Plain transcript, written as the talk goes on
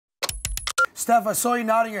Steph, I saw you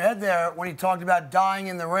nodding your head there when you talked about dying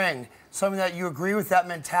in the ring. Something that you agree with, that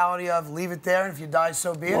mentality of leave it there, and if you die,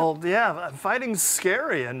 so be it? Well, yeah, fighting's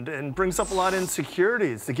scary and brings up a lot of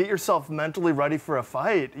insecurities. To get yourself mentally ready for a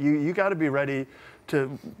fight, you got to be ready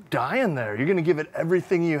to die in there. You're going to give it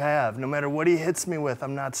everything you have. No matter what he hits me with,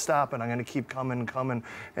 I'm not stopping. I'm going to keep coming.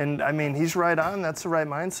 And, I mean, he's right on. That's the right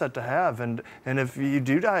mindset to have. And if you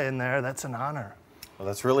do die in there, that's an honor. Well,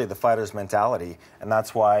 that's really the fighter's mentality, and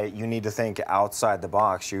that's why you need to think outside the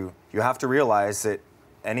box. You have to realize that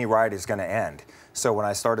any ride is going to end. So when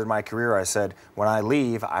I started my career, I said, when I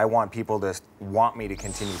leave, I want people to want me to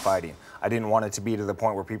continue fighting. I didn't want it to be to the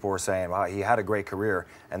point where people were saying, wow, he had a great career,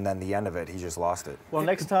 and then the end of it, he just lost it. Well,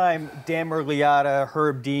 next time Dan Miragliotta,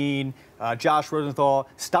 Herb Dean, Josh Rosenthal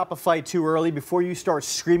stop a fight too early before you start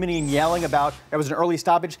screaming and yelling about it was an early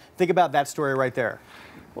stoppage, think about that story right there.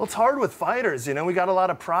 Well, it's hard with fighters, you know, we got a lot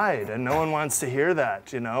of pride and no one wants to hear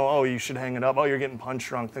that, you know, oh, you should hang it up, oh, you're getting punch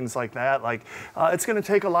drunk, things like that. Like, it's going to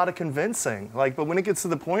take a lot of convincing. Like, but when it gets to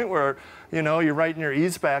the point where, you know, you're writing your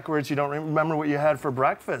E's backwards, you don't remember what you had for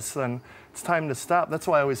breakfast, then it's time to stop. That's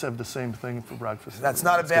why I always have the same thing for breakfast. That's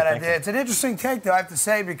not a bad idea. It's an interesting take, though, I have to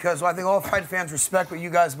say, because I think all fight fans respect what you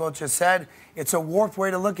guys both just said. It's a warped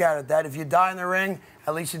way to look at it, that if you die in the ring,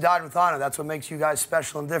 at least you died with honor. That's what makes you guys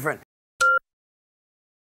special and different.